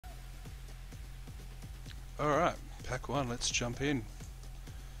Alright, pack 1, let's jump in.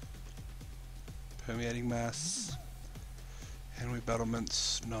 Permeating mass. Henry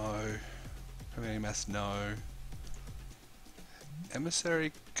battlements, no. Permeating mass, no.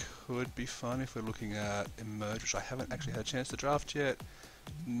 Emissary could be fun if we're looking at Emerge, which I haven't actually had a chance to draft yet.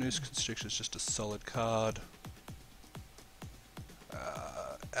 Noose Constrictor is just a solid card.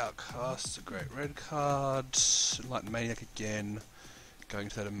 Outcast's a great red card. Enlightened Maniac again. Going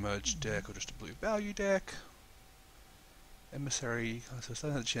to that Emerge deck or just a blue value deck. Emissary, so I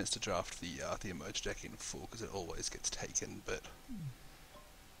still had a chance to draft the Emerge deck in full because it always gets taken, but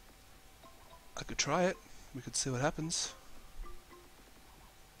I could try it. We could see what happens.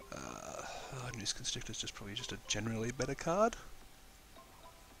 Noose Constrictor is just probably just a generally better card.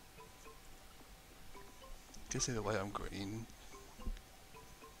 Guess either way I'm green.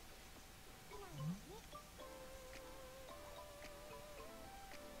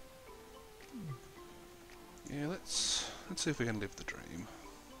 Yeah, let's see if we can live the dream.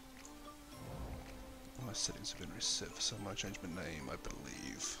 My settings have been reset for some. I changed my name, I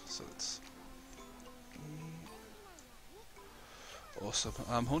believe. So it's awesome.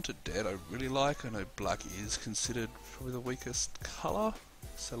 Haunted Dead I really like. I know black is considered probably the weakest colour.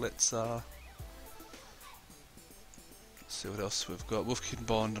 So let's see what else we've got. Wolfkin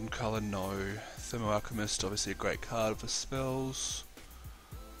Bond on colour, no. Thermo Alchemist, obviously a great card for spells.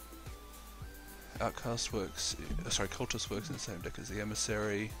 Outcast works, Cultist works in the same deck as the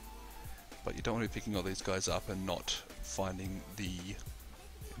Emissary, but you don't want to be picking all these guys up and not finding the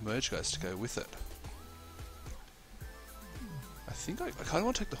Emerge guys to go with it. I think I kind of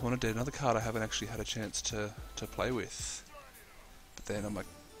want to take the Haunted Dead, another card I haven't actually had a chance to play with, but then I'm like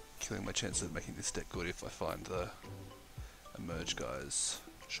killing my chances of making this deck good if I find the Emerge guys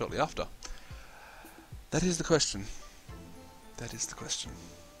shortly after. That is the question. That is the question.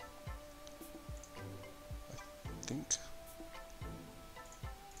 I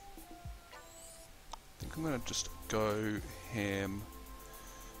think I'm gonna just go ham,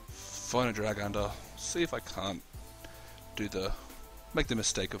 find a drag under, see if I can't make the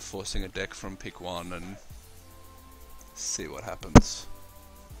mistake of forcing a deck from pick 1 and see what happens.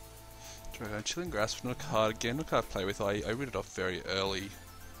 Chilling Grasp, not a card, again, not a card I play with. I read it off very early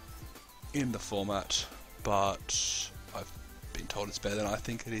in the format, but I've been told it's better than I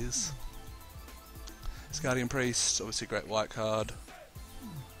think it is. Guardian Priest, obviously a great white card.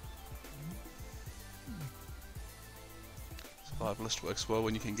 Survivalist works well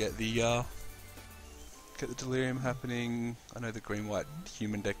when you can get the delirium happening. I know the green-white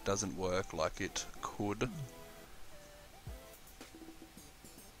human deck doesn't work like it could.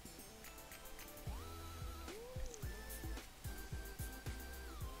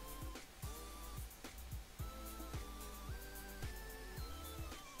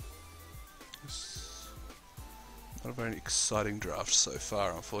 Not a very exciting draft so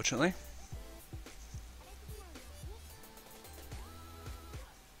far, unfortunately.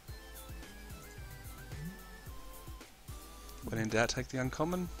 When in doubt, take the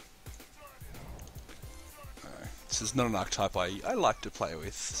uncommon. This is not an archetype I like to play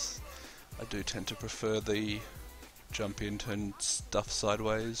with. I do tend to prefer the jump in, turn stuff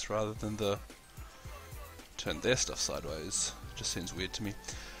sideways, rather than the turn their stuff sideways. It just seems weird to me.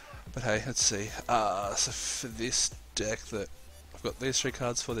 But hey, let's see. So for this deck that I've got these 3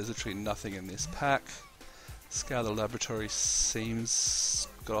 cards for, there's literally nothing in this pack. Scour the Laboratory seems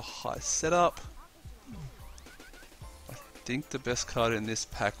got a high setup. I think the best card in this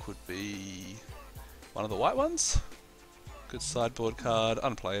pack would be one of the white ones. Good sideboard card,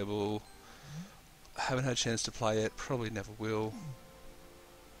 unplayable. I haven't had a chance to play it, probably never will.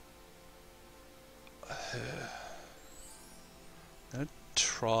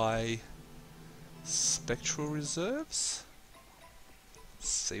 Try Spectral Reserves,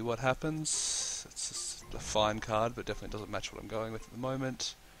 see what happens. It's just a fine card, but definitely doesn't match what I'm going with at the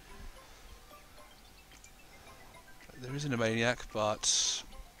moment. There isn't a Maniac, but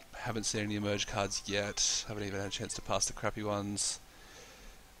haven't seen any Emerge cards yet. Haven't even had a chance to pass the crappy ones.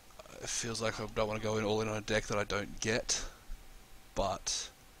 It feels like I don't want to go all in on a deck that I don't get, but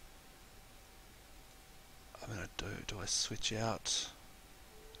I mean, do I switch out?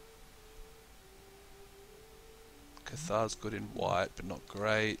 Cathar's good in white, but not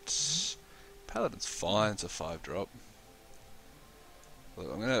great. Paladin's fine, it's a 5-drop.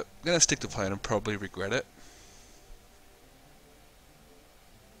 Look, I'm gonna stick to plan and probably regret it.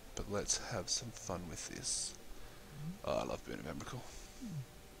 But let's have some fun with this. Oh, I love Burn of Emrakul.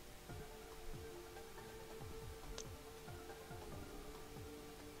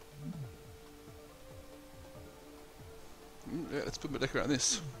 Yeah, let's put my deck around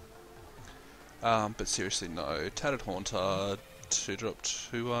this. But seriously, no. Tattered Haunter, 2-drop,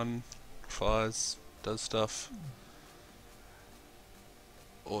 2-1, flies, does stuff.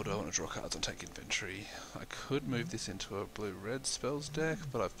 Or do I want to draw cards and take inventory? I could move this into a blue-red spells deck,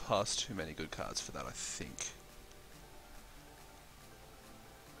 but I've passed too many good cards for that, I think.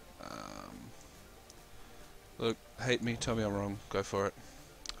 Look, hate me, tell me I'm wrong, go for it.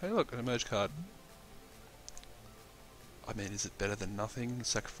 Hey look, an emerge card. I mean, is it better than nothing? You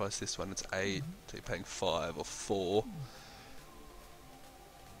sacrifice this one, it's 8, so you're paying 5 or 4.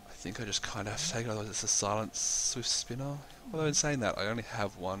 I think I just kind of have to take it, otherwise it's a silent Swift Spinner. Although in saying that, I only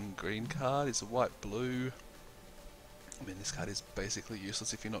have one green card, it's a white-blue. I mean, this card is basically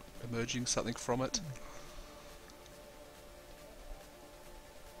useless if you're not emerging something from it.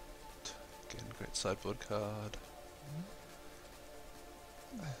 Again, great sideboard card.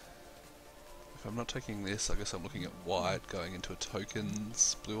 If I'm not taking this, I guess I'm looking at white, going into a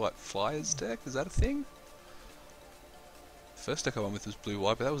tokens blue-white flyers deck. Is that a thing? First deck I won with was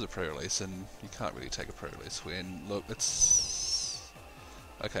blue-white, but that was a pre-release, and you can't really take a pre-release win. Look, it's...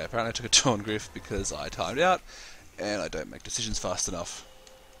 Okay, apparently I took a Torn Griff because I timed out, and I don't make decisions fast enough.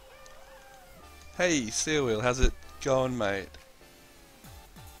 Hey, Steel Wheel, how's it going, mate?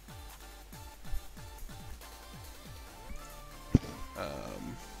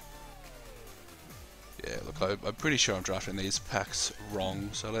 Yeah, look, I'm pretty sure I'm drafting these packs wrong,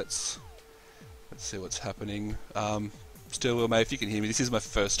 so let's see what's happening. Still, Will, mate, if you can hear me, this is my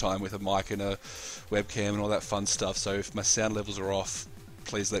first time with a mic and a webcam and all that fun stuff, so if my sound levels are off,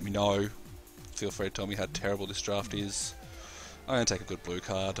 please let me know. Feel free to tell me how terrible this draft is. I'm going to take a good blue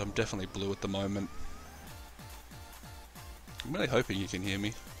card. I'm definitely blue at the moment. I'm really hoping you can hear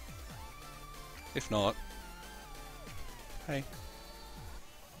me. If not, hey.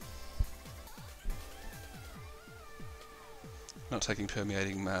 Not taking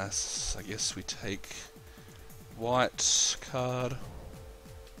Permeating Mass. I guess we take white card.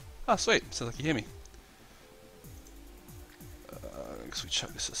 Ah, sweet. Sounds like you hear me. I guess we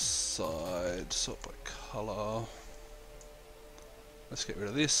chuck this aside. Sort by colour. Let's get rid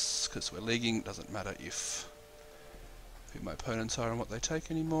of this because we're leaguing. Doesn't matter if who my opponents are and what they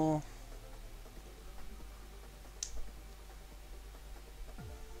take anymore.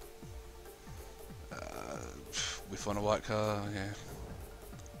 Whiff on a white card, yeah.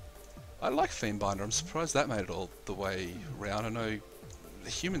 I like Fiendbinder, I'm surprised that made it all the way round. I know the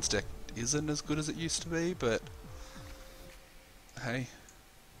humans deck isn't as good as it used to be, but hey,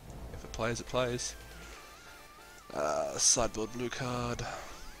 if it plays, it plays. Sideboard blue card.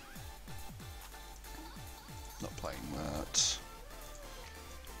 Not playing that.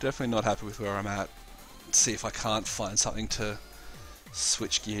 Definitely not happy with where I'm at. See if I can't find something to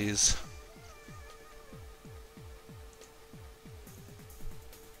switch gears.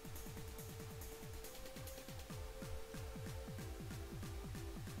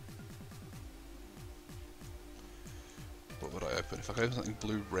 What would I open? If I go for something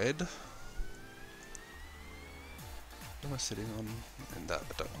blue-red? What am I sitting on? And that,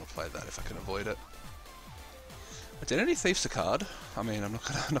 I don't want to play that if I can avoid it. Identity Thief's a card. I mean, I'm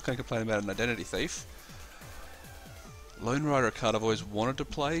not gonna complain about an Identity Thief. Lone Rider, a card I've always wanted to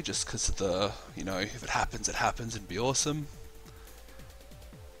play, just because of the, you know, if it happens, and be awesome.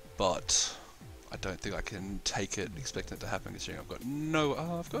 But I don't think I can take it, expecting it to happen, considering I've got no,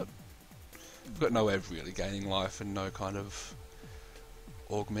 I've got no way of really gaining life and no kind of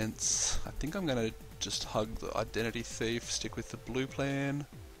augments. I think I'm gonna just hug the Identity Thief, stick with the blue plan.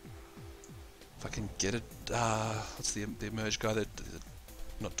 If I can get it, what's the emerge guy that,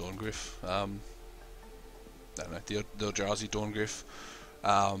 not Dawn-Griff, I don't know, the Eldrazi Dawn-Griff.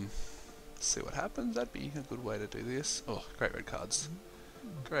 See what happens, that'd be a good way to do this. Oh, great red cards.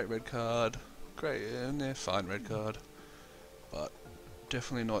 Great red card. Great, yeah, fine red card. But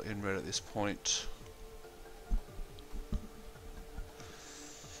definitely not in red at this point.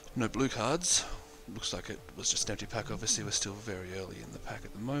 No blue cards. Looks like it was just an empty pack. Obviously we're still very early in the pack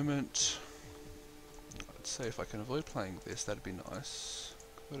at the moment. I'd say if I can avoid playing this, that'd be nice.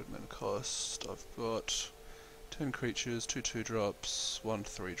 Converted mana cost. I've got 10 creatures, 2 2-drops, 1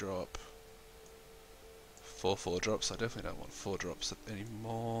 3-drop, 4 4-drops. I definitely don't want 4-drops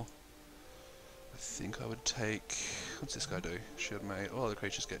anymore. I think I would take... What's this guy do? Shield Mate. All the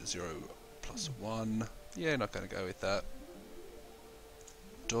creatures get 0+1. Yeah, not going to go with that.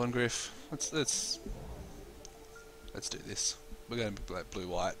 Dawn-Griff. Let's do this. We're going to be like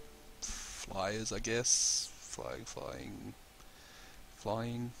blue-white flyers, I guess. Flying.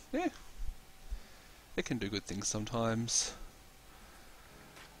 Yeah. It can do good things sometimes.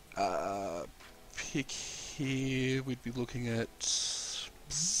 Pick here, we'd be looking at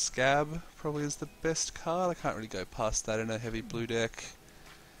Scab probably is the best card. I can't really go past that in a heavy blue deck.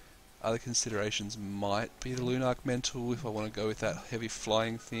 Other considerations might be the Lunarch Mental if I want to go with that heavy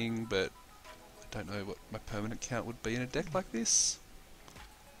flying thing, but I don't know what my permanent count would be in a deck like this.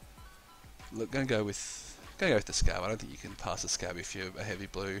 Look, gonna go with the Scab. I don't think you can pass a Scab if you're a heavy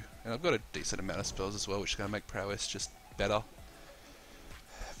blue, and I've got a decent amount of spells as well, which is gonna make prowess just better.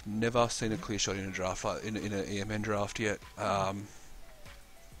 I've never seen a clear shot in a draft like in an EMN draft yet.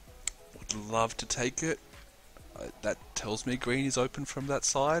 Would love to take it. That tells me green is open from that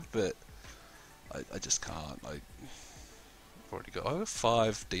side, but I just can't. I've already got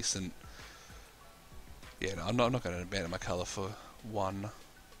 5 decent. Yeah, no, I'm not going to abandon my colour for one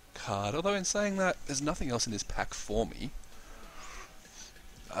card. Although in saying that, there's nothing else in this pack for me.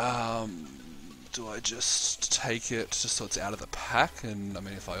 Do I just take it just so it's out of the pack? And I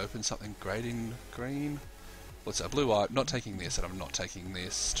mean, if I open something great in green, what's that? Blue-white. Not taking this, and I'm not taking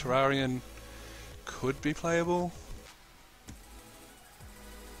this. Terrarian could be playable,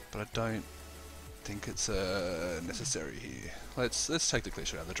 but I don't think it's necessary here. Let's take the clear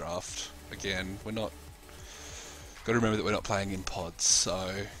shot out of the draft. Again, we're not. Got to remember that we're not playing in pods,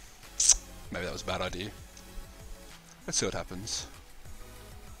 so maybe that was a bad idea. Let's see what happens.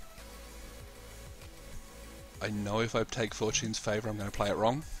 I know if I take Fortune's Favour, I'm going to play it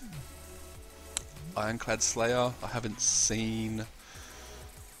wrong. Ironclad Slayer, I haven't seen.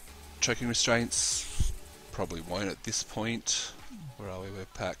 Choking Restraints, probably won't at this point. Where are we? We're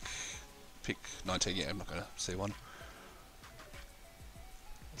pick 19, yeah, I'm not going to see one.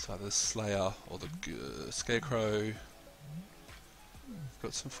 It's either the Slayer or the Scarecrow.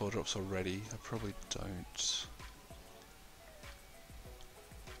 Got some 4-drops already, I probably don't.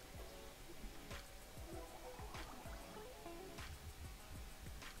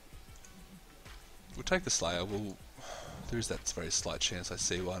 We'll take the Slayer. There is that very slight chance I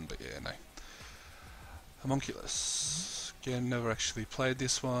see one, but yeah, no. Homunculus. Again, never actually played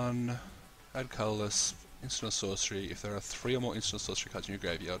this one. Add colourless, instant or sorcery. If there are 3 or more instant or sorcery cards in your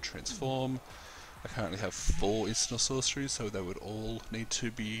graveyard, transform. I currently have 4 instant or sorceries, so they would all need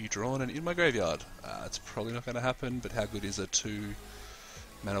to be drawn and in my graveyard. It's probably not going to happen, but how good is a 2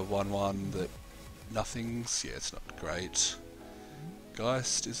 mana 1/1 that nothing's? Yeah, it's not great.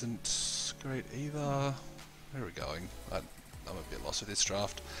 Geist isn't great either. Where are we going? I'm a bit lost with this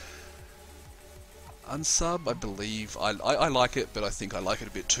draft. Unsub, I believe. I like it, but I think I like it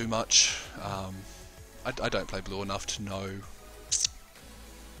a bit too much. I don't play blue enough to know.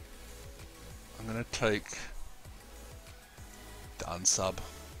 I'm going to take the unsub.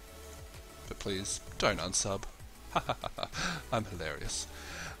 But please, don't unsub. I'm hilarious.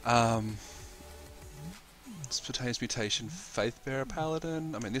 Spontaneous Mutation, Faithbearer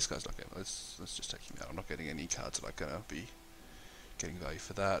Paladin. I mean, this guy's not going to... Let's just take him out. I'm not getting any cards that are going to be getting value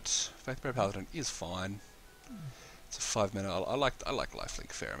for that. Faithbearer Paladin is fine. It's a 5 mana. I like lifelink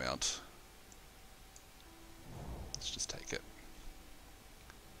a fair amount. Let's just take it.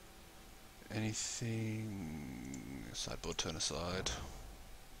 Anything... Sideboard, turn aside.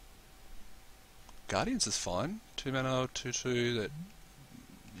 Guardians is fine. 2 mana, 2/2 that...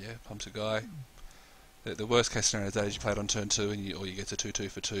 Yeah, pumps a guy. The worst case scenario is that you play it on turn 2 and or you get a 2/2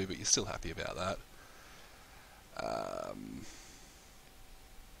 for 2, but you're still happy about that.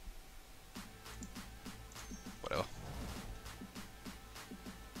 Whatever.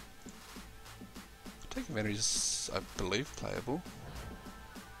 Taking advantage is, I believe, playable.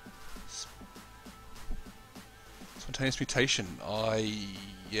 Spontaneous Mutation.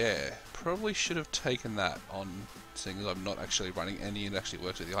 Yeah, probably should have taken that on, seeing as I'm not actually running any and it actually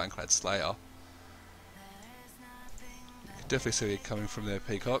works with the Ironclad Slayer. Definitely see it coming from there,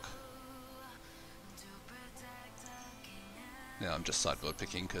 Peacock. Now I'm just sideboard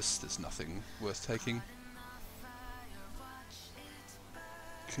picking because there's nothing worth taking.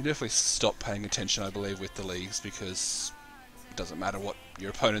 You can definitely stop paying attention, I believe, with the leagues because it doesn't matter what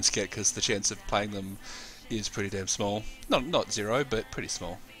your opponents get because the chance of playing them is pretty damn small. Not 0, but pretty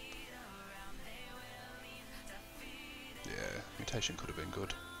small. Yeah, Mutation could have been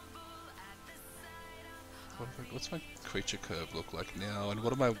good. What's my creature curve look like now, and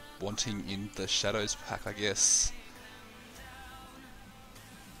what am I wanting in the Shadows pack, I guess?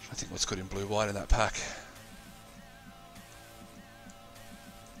 I think what's good in blue-white in that pack.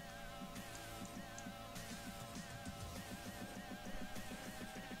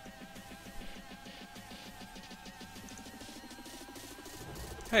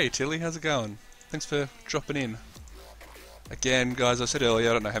 Hey Tilly, how's it going? Thanks for dropping in. Again, guys, I said earlier,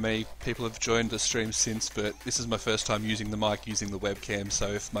 I don't know how many people have joined the stream since, but this is my first time using the mic, using the webcam, so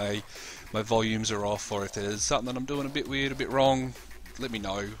if my volumes are off, or if there's something that I'm doing a bit weird, a bit wrong, let me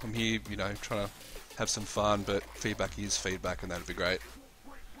know. I'm here, you know, trying to have some fun, but feedback is feedback, and that'd be great.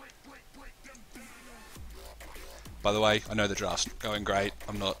 By the way, I know the draft's going great.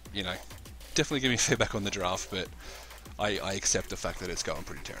 I'm not, you know, definitely give me feedback on the draft, but I accept the fact that it's going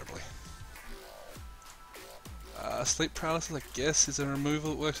pretty terribly. Sleep paralysis, I guess, is a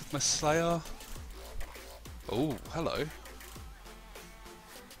removal that works with my Slayer. Oh, hello.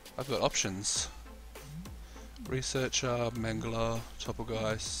 I've got options. Researcher, Mangler,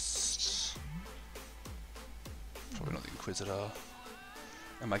 Toppelgeist. Probably not the Inquisitor.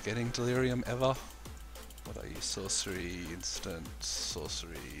 Am I getting Delirium ever? What are you? Sorcery, instant,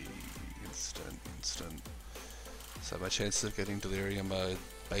 sorcery, instant. So my chances of getting Delirium are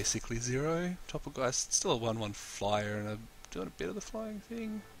basically 0. Toppelgeist, still a 1/1 flyer, and I'm doing a bit of the flying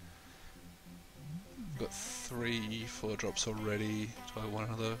thing. I've got 3 4-drops already. Do I want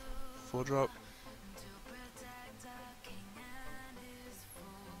another 4-drop?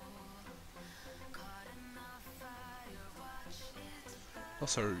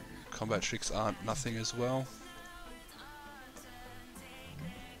 Also, combat tricks aren't nothing as well.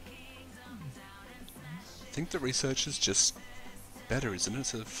 I think the research is just better, isn't it?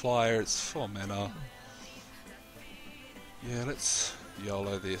 It's a flyer, it's 4 mana. Yeah, let's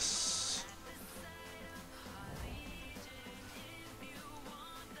YOLO this.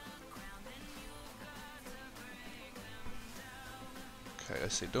 Okay, I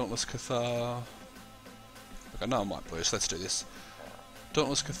see Dauntless Cathar. Look, I know I might boost, let's do this.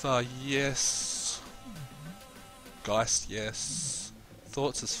 Dauntless Cathar, yes. Geist, yes.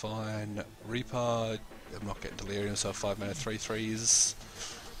 Thoughts is fine. Reaper, I'm not getting Delirium, so 5 mana 3/3s.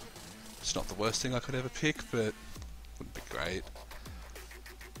 It's not the worst thing I could ever pick, but wouldn't be great.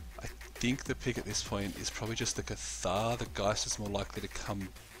 I think the pick at this point is probably just the Cathar. The Geist is more likely to come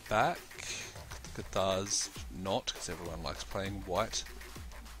back. The Cathar's not, because everyone likes playing white.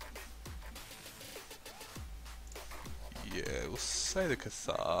 Yeah, we'll say the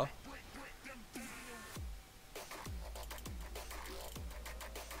Cathar.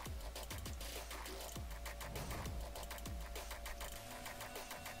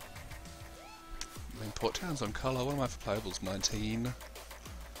 I mean, Port Town's on colour. What am I for playables? 19.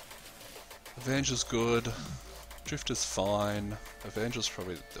 Evangel's good. Drifter's fine. Evangel's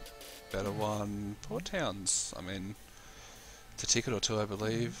probably the better one. Port Town's, I mean, it's a ticket or two, I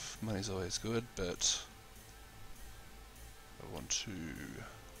believe. Money's always good, but I want to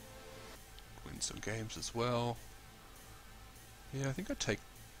win some games as well. Yeah, I think I'd take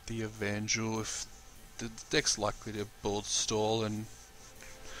the Evangel if the deck's likely to board stall, and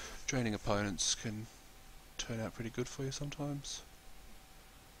draining opponents can turn out pretty good for you sometimes.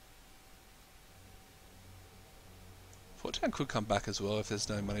 Port Town could come back as well if there's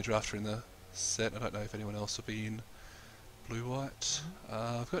no money drafter in the set. I don't know if anyone else will be in blue-white.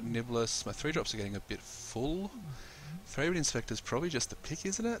 I've got Niblis. My 3-drops are getting a bit full. Thraben Inspector's probably just the pick,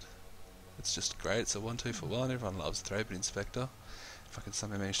 isn't it? It's just great. It's a 1/2 for 1. Everyone loves Thraben Inspector. If I can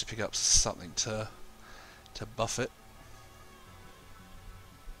somehow manage to pick up something to buff it.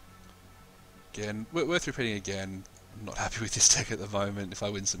 Again, worth repeating again. I'm not happy with this deck at the moment. If I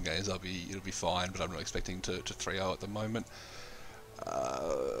win some games, it'll be fine. But I'm not expecting to 3-0 at the moment.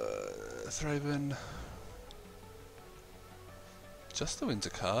 Thraben. Just the Win's a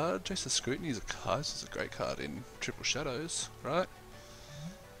card. Just the Scrutiny is a card. This is a great card in Triple Shadows, right?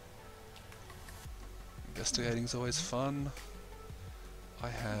 Investigating's always fun. I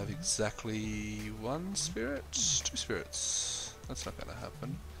have exactly 1 spirit, 2 spirits. That's not going to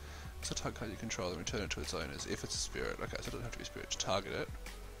happen. It's a target card you control and return it to its owners if it's a spirit. Okay, so it doesn't have to be a spirit to target it.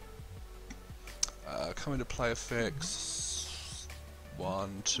 Come into play effects.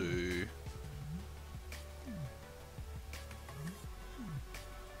 1, 2.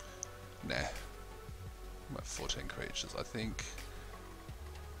 Nah. I'm at 14 creatures, I think.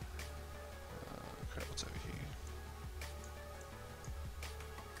 Crap, what's over here?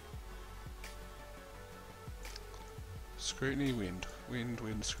 Scrutiny, wind,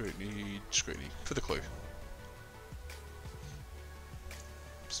 scrutiny, for the clue.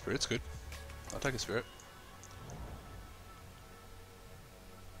 Spirit's good. I'll take a spirit.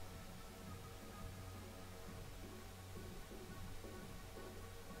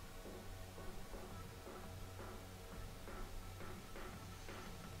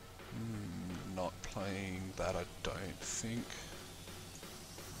 Not playing that, I don't think.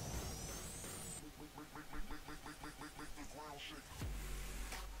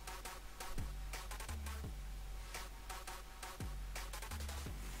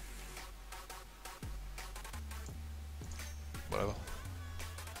 Whatever.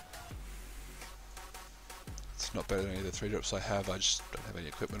 It's It's not better than any of the 3 drops I have, I just don't have any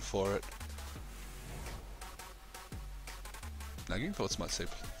equipment for it. Nagging Thoughts might see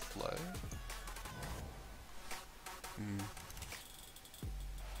play.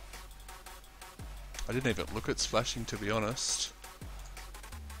 I didn't even look at splashing, to be honest.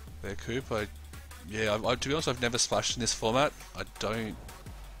 There, Coop. To be honest, I've never splashed in this format. I don't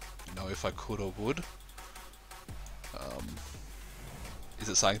know if I could or would. Is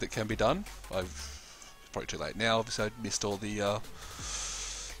it something that can be done? It's probably too late now. Obviously, I missed all the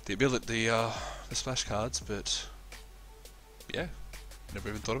splash cards, but yeah, never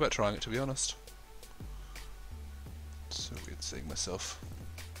even thought about trying it, to be honest. It's so weird seeing myself.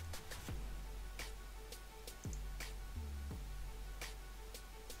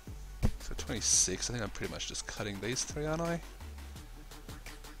 So 26. I think I'm pretty much just cutting these 3, aren't I?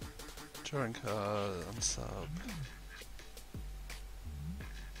 Drawing card, unsub.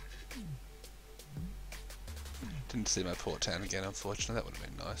 Didn't see my port 10 again, unfortunately. That would have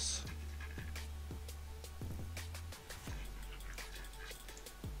been nice.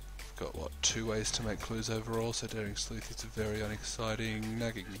 Got, what, 2 ways to make clues overall, so Daring Sleuth is very unexciting.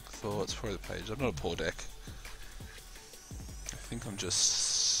 Nagging Thoughts, probably the page. I'm not a poor deck. I think I'm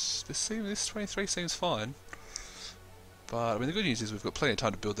just... This 23 seems fine. But, I mean, the good news is we've got plenty of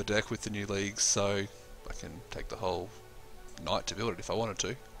time to build the deck with the new leagues, so I can take the whole night to build it if I wanted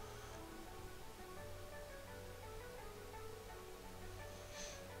to.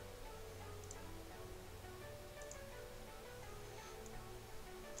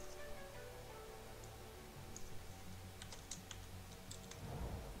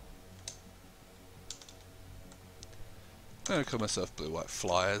 I'm going to call myself Blue-White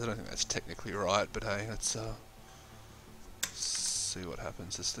Flyers. I don't think that's technically right, but hey, let's see what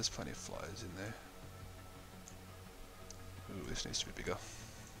happens. There's plenty of flyers in there. Ooh, this needs to be bigger.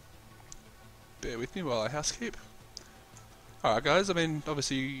 Bear with me while I housekeep. Alright guys, I mean,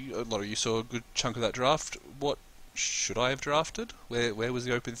 obviously a lot of you saw a good chunk of that draft. What should I have drafted? Where was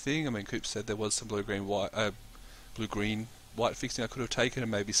the open thing? I mean, Coop said there was some blue-green white fixing I could have taken and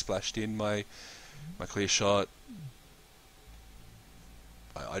maybe splashed in my clear shot.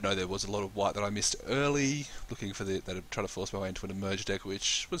 I know there was a lot of white that I missed early, looking for that I'd try to force my way into an emerge deck,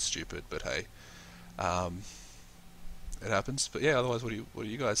 which was stupid, but hey, it happens. But yeah, otherwise, what do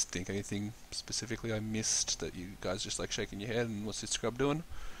you guys think? Anything specifically I missed that you guys just like shaking your head and what's this scrub doing?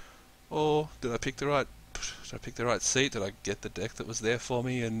 Or did I pick the right seat? Did I get the deck that was there for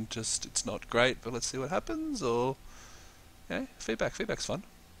me and just it's not great, but let's see what happens? Or yeah, feedback's fun.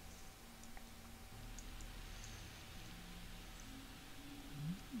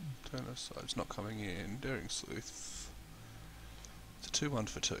 Turner side's not coming in. Daring Sleuth. It's a 2-1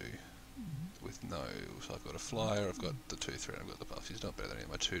 for 2. With no... So I've got a flyer, I've got the 2-3, and I've got the buff. He's not better than any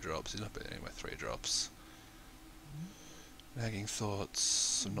of my 2 drops, he's not better than any of my 3 drops. Nagging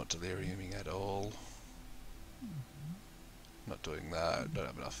Thoughts. I'm not deliriuming at all. Not doing that. Don't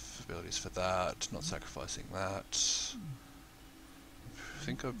have enough abilities for that. Not sacrificing that. I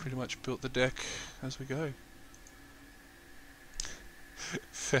think I've pretty much built the deck as we go.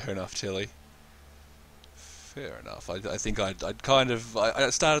 Fair enough, Tilly. Fair enough. I think I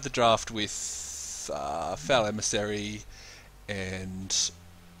started the draft with Foul Emissary and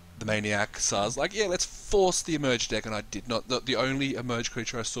the Maniac, so I was like, yeah, let's force the Emerge deck, and I did not. The only Emerge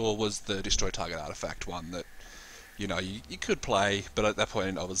creature I saw was the Destroy Target Artifact one that, you know, you could play, but at that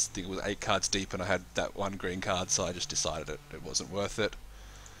point I think it was 8 cards deep and I had that 1 green card, so I just decided it wasn't worth it.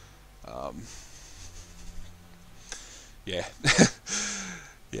 Yeah.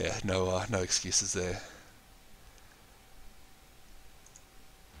 Yeah, no excuses there.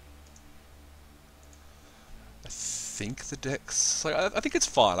 I think the deck's like, I think it's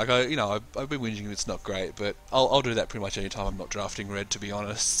fine. Like I've been whinging if it's not great, but I'll do that pretty much any time I'm not drafting red, to be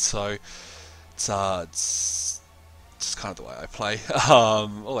honest. So it's just kind of the way I play.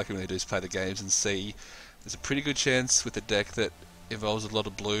 All I can really do is play the games and see. There's a pretty good chance with the deck that involves a lot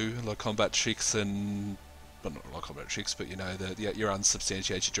of blue, a lot of combat tricks and. Not a lot of combat tricks, but you know, your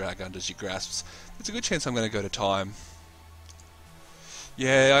unsubstantiated drag unders, your grasps. There's a good chance I'm going to go to time.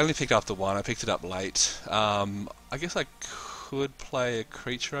 Yeah, I only picked up the 1. I picked it up late. I guess I could play a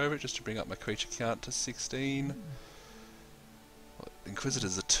creature over it just to bring up my creature count to 16.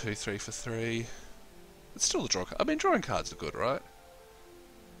 Inquisitor's a 2-3 for 3. It's still a draw card. I mean, drawing cards are good, right?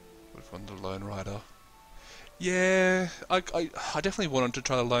 What if one the Lone Rider? Yeah, I definitely wanted to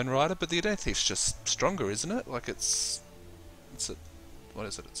try the Lone Rider, but the Identity Thief's just stronger, isn't it? Like it's a, what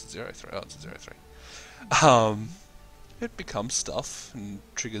is it? It's a 0-3. Oh, it's a 0-3. It becomes stuff, and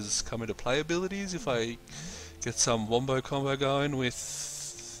triggers come into play abilities if I get some wombo combo going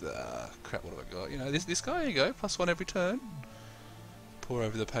with with crap. What have I got? You know, this guy. Here you go. +1 every turn. Pour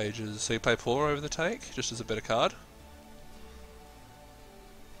over the pages. So you play pour over the take, just as a better card.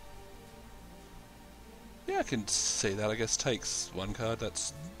 Yeah, I can see that. I guess takes 1 card.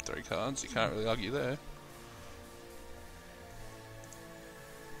 That's 3 cards. You can't really argue there.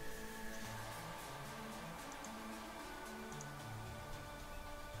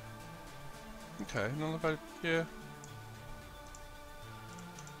 Okay, no, look, yeah.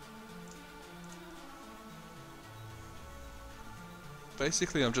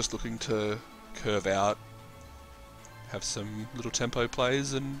 Basically, I'm just looking to curve out, have some little tempo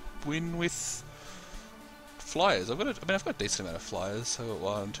plays, and win with flyers. I've got a decent amount of flyers. So I've got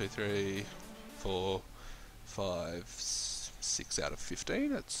 1, 2, 3, 4, 5, 6 out of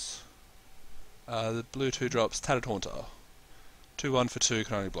 15. It's the blue 2 drops. Tattered Haunter. 2/1 for 2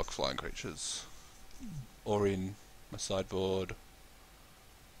 can only block flying creatures. Or in my sideboard,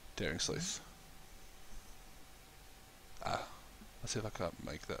 Daring Sleuth. Let's see if I can't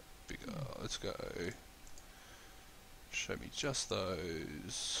make that bigger. Let's go. Show me just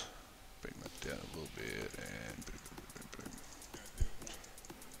those. Bring that down a little bit and boom, boom, boom, boom.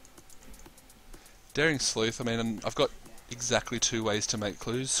 Daring Sleuth, I mean, I've got exactly 2 ways to make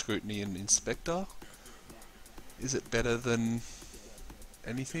clues, Scrutiny and Inspector. Is it better than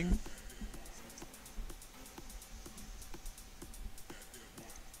anything?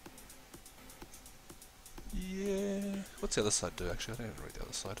 Yeah. What's the other side do, actually? I don't even read the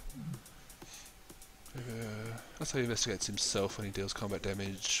other side. That's how he investigates himself when he deals combat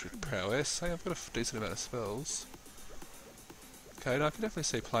damage with prowess. Hey, I've got a decent amount of spells. Okay, no, I can definitely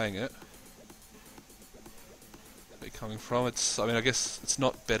see playing it. Where you're coming from? I mean, I guess it's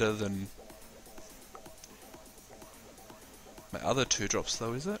not better than my other 2 drops,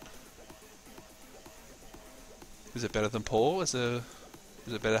 though, is it? Is it better than Paw? Is it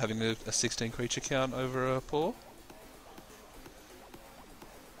better having a 16 creature count over a Paw?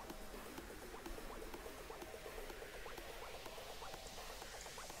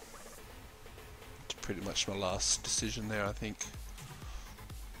 It's pretty much my last decision there, I think.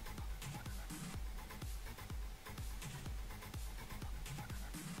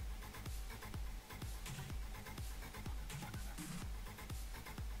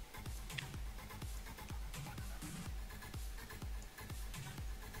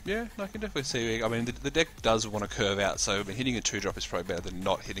 Yeah, I can definitely see. I mean, the deck does want to curve out, so I mean, hitting a 2-drop is probably better than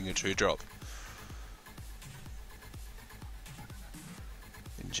not hitting a 2-drop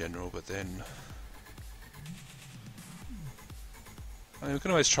in general. But then, I mean, we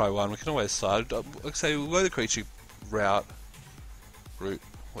can always try one. We can always side. Like I say, we'll go the creature route,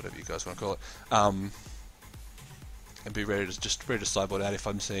 whatever you guys want to call it, and be ready to sideboard out if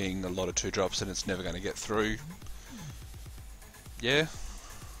I'm seeing a lot of 2-drops and it's never going to get through. Yeah.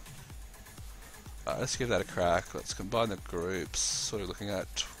 Let's give that a crack. Let's combine the groups. Sort of looking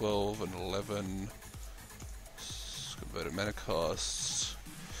at 12 and 11. Converted mana costs.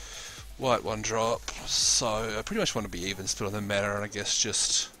 White 1 drop. So I pretty much want to be even split on the mana, and I guess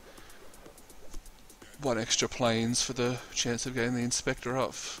just 1 extra planes for the chance of getting the Inspector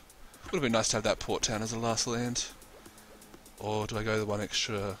off. Would have been nice to have that Port Town as a last land. Or do I go the 1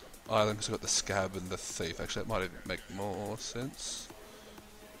 extra island because I've got the Scab and the Thief? Actually, that might even make more sense.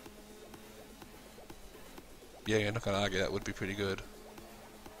 Yeah, I'm not going to argue, that would be pretty good.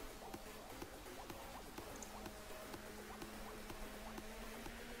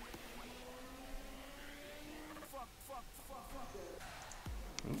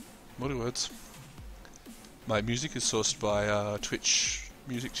 What are words? My music is sourced by Twitch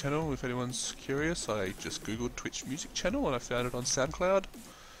music channel, if anyone's curious. I just googled Twitch music channel and I found it on SoundCloud.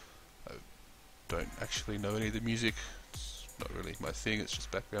 I don't actually know any of the music. It's not really my thing, it's just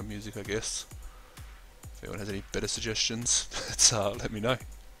background music, I guess. If anyone has any better suggestions, let me know.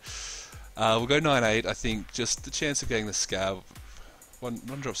 We'll go 9/8. I think just the chance of getting the Scab. One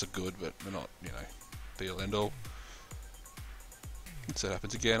drops are good, but they're not, you know, be all end all. So it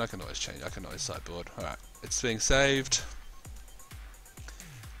happens again. I can always change. I can always sideboard. All right, it's being saved.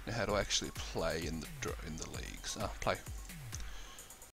 Now, how do I actually play in the leagues? Play.